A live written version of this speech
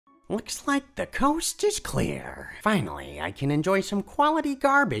Looks like the coast is clear. Finally, I can enjoy some quality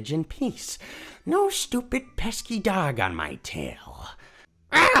garbage in peace. No stupid pesky dog on my tail.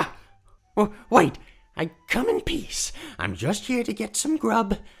 Ah! Wait, I come in peace. I'm just here to get some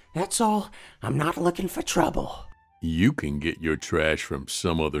grub. That's all. I'm not looking for trouble. You can get your trash from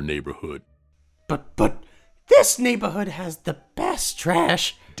some other neighborhood. But this neighborhood has the best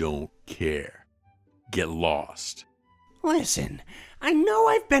trash. Don't care. Get lost. Listen, I know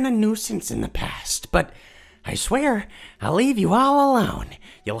I've been a nuisance in the past, but I swear I'll leave you all alone.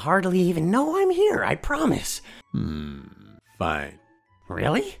 You'll hardly even know I'm here, I promise. Fine.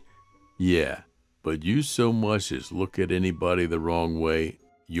 Really? Yeah, but you so much as look at anybody the wrong way,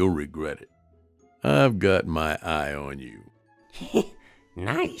 you'll regret it. I've got my eye on you.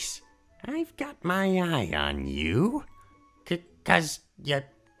 Nice. I've got my eye on you. 'Cause you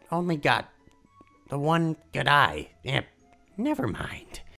only got the one good eye. Never mind.